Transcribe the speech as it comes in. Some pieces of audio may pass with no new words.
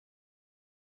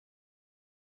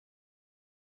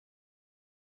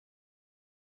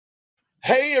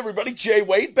Hey everybody, Jay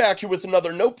Wade back here with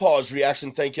another No Pause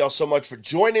reaction. Thank y'all so much for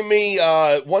joining me.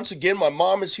 Once again, my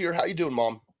mom is here. How you doing,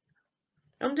 Mom?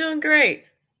 I'm doing great.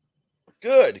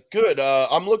 Good, good.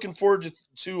 I'm looking forward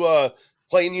to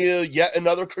playing you yet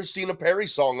another Christina Perri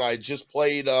song. I just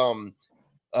played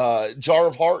Jar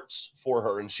of Hearts for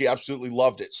her, and she absolutely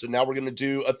loved it. So now we're gonna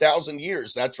do 1,000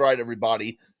 Years. That's right,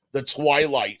 everybody. The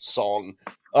Twilight song.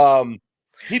 Um,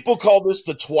 People call this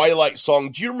the Twilight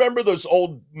song. Do you remember those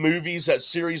old movies, that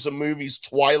series of movies,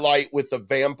 Twilight, with the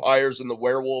vampires and the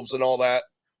werewolves and all that?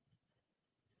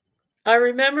 I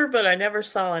remember, but I never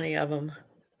saw any of them.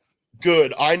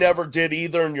 Good. I never did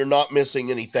either, and you're not missing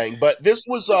anything. But this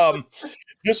was a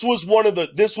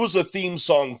theme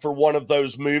song for one of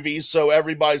those movies. So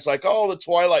everybody's like, "Oh, the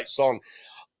Twilight song."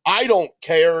 I don't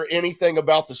care anything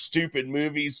about the stupid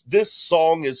movies. This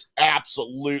song is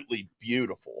absolutely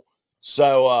beautiful.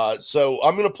 So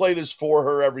I'm gonna play this for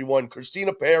her, everyone.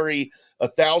 Christina Perri,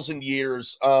 1,000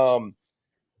 Years. All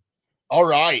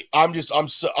right.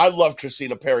 I love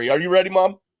Christina Perri. Are you ready,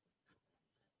 Mom?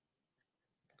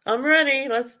 I'm ready.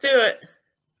 Let's do it.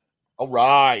 All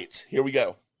right. Here we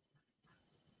go.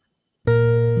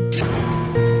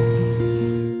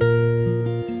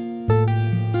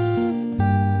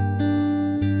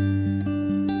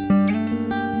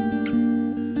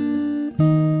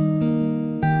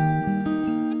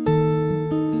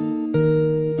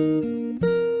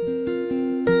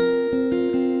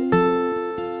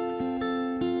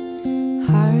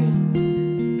 Heart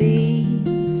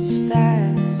beats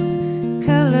fast,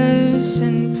 colors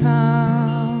and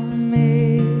promises.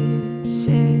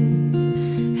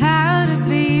 How to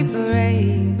be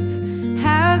brave?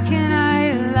 How can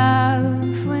I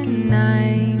love when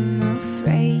I'm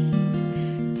afraid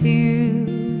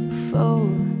to fall?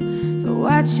 But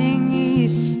watching you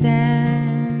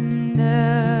stand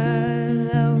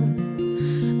alone,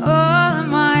 all of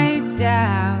my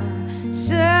doubt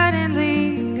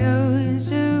suddenly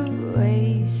goes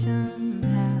away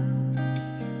somehow.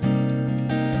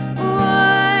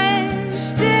 One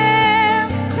step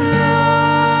closer,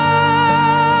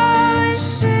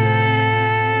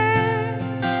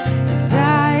 and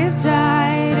I've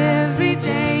died every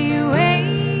day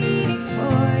waiting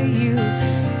for you.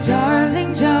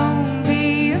 Darling, don't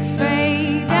be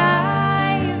afraid,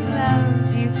 I have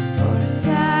loved you for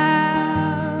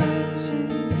 1,000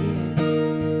 years.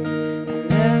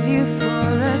 Love you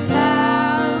for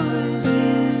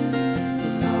 1,000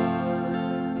 more.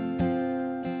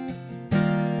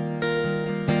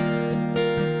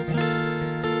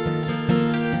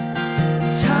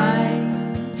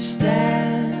 Time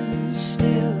stands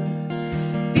still,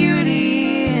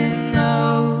 beauty in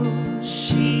all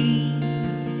she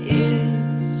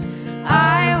is.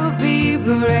 I will be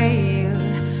brave,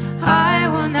 I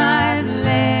will not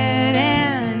let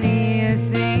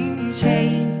anything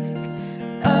take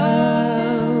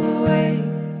away.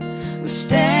 We're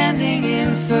standing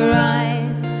in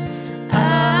front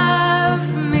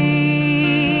of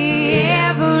me.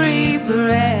 Every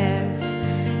breath,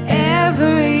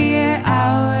 every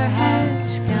hour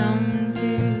has come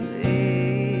to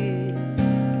this.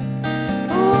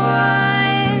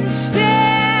 One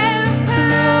step closer,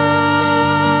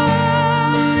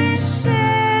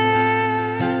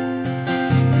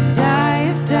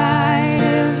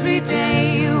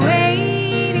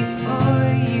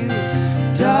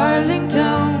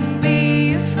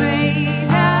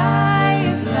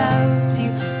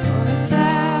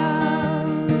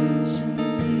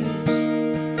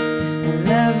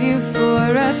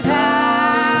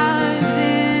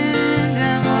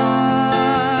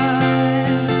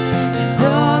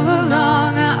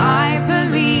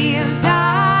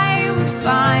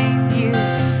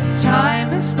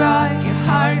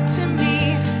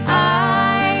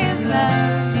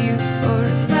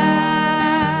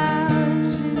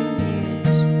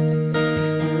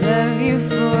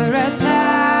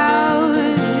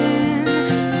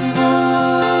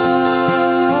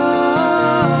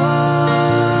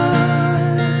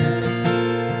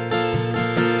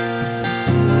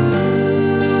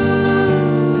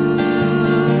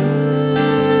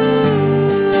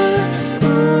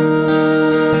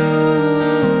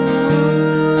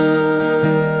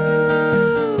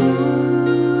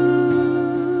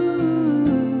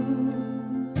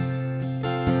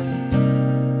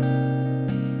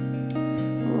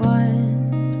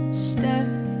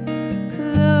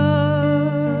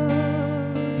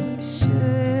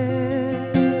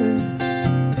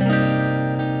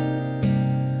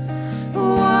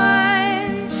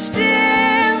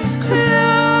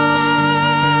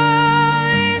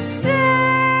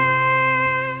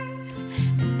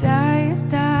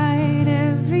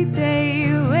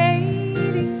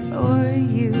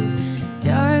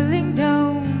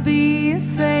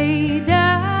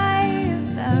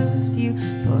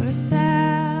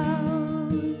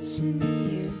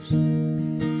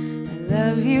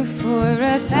 love you for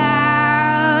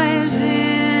 1,000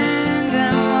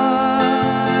 and more.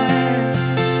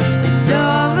 And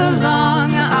all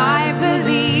along I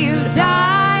believed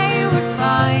I would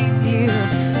find you.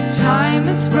 Time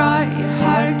has brought your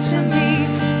heart to me.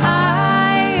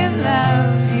 I have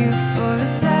loved you for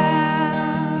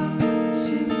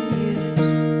 1,000 years. I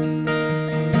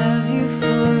love you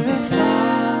for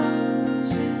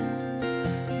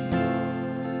 1,000 more.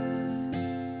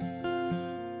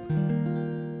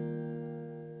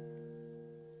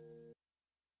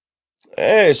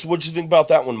 Hey, so what'd you think about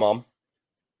that one, Mom?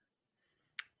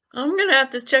 I'm gonna have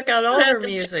to check out all her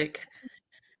music.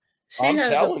 She I'm has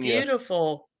a telling you.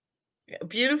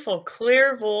 beautiful,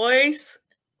 clear voice,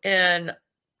 and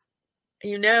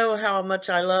you know how much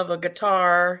I love a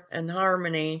guitar and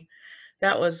harmony.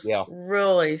 That was Yeah.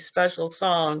 really special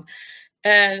song,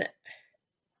 and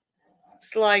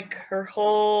it's like her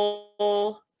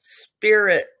whole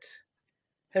spirit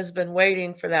has been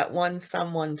waiting for that one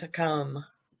someone to come.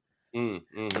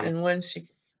 Mm-hmm. And when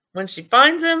she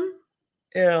finds him,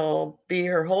 it'll be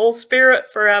her whole spirit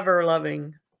forever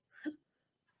loving.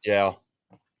 Yeah.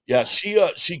 Yeah,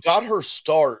 she got her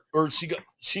start, or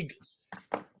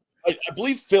I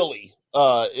believe Philly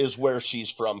is where she's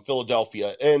from,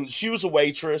 Philadelphia, and she was a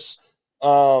waitress,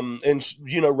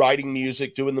 and writing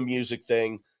music, doing the music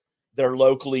thing there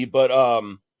locally. But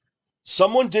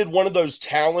someone did one of those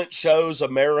talent shows,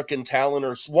 American Talent,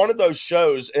 or one of those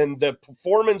shows, and the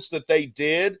performance that they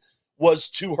did was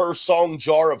to her song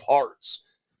 "Jar of Hearts,"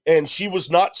 and she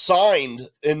was not signed,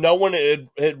 and no one had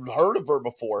heard of her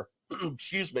before.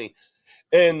 Excuse me.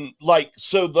 And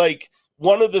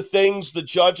one of the things the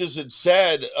judges had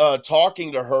said,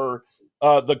 talking to her,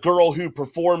 the girl who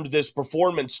performed this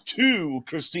performance to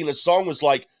Christina's song, was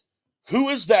like, who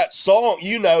is that song?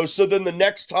 So then the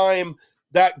next time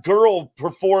that girl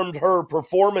performed her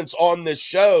performance on this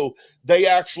show, they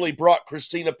actually brought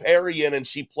Christina Perri in and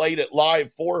she played it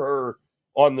live for her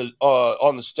on the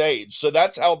stage. So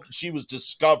that's how she was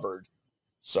discovered.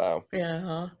 So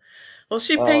yeah. Well,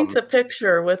 she paints a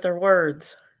picture with her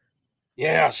words.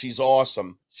 Yeah, she's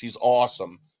awesome. She's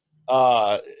awesome.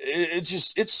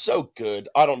 It's so good.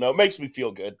 I don't know. It makes me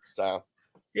feel good. So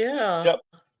yeah. Yep.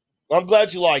 I'm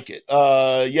glad you like it.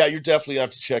 Yeah, you're definitely gonna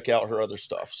have to check out her other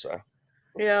stuff. So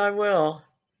yeah, I will.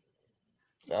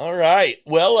 All right.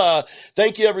 Well,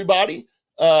 thank you everybody.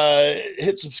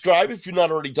 Hit subscribe if you've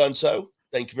not already done so.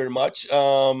 Thank you very much.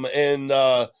 And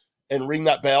ring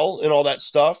that bell and all that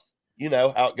stuff. You know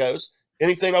how it goes.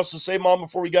 Anything else to say, Mom,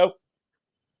 before we go?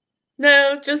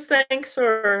 No, just thanks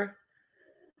for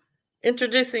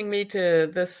introducing me to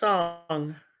this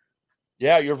song.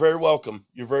 Yeah, you're very welcome.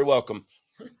 You're very welcome.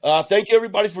 Thank you,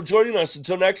 everybody, for joining us.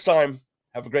 Until next time,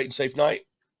 have a great and safe night.